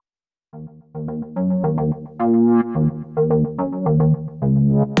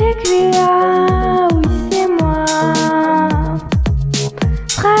Cléa, oui c'est moi.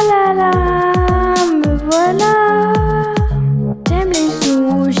 Tralala, me voilà. J'aime les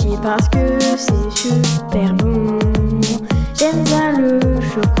sushis parce que c'est super bon. J'aime bien le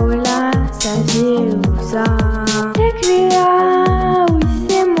chocolat, saviez-vous ça? Cléa, oui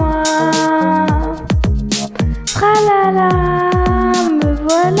c'est moi. Tralala, me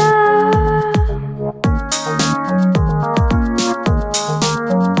voilà.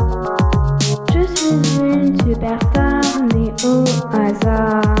 Je suis une superstar née au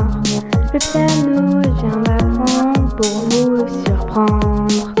hasard. Le piano vient d'apprendre pour vous surprendre.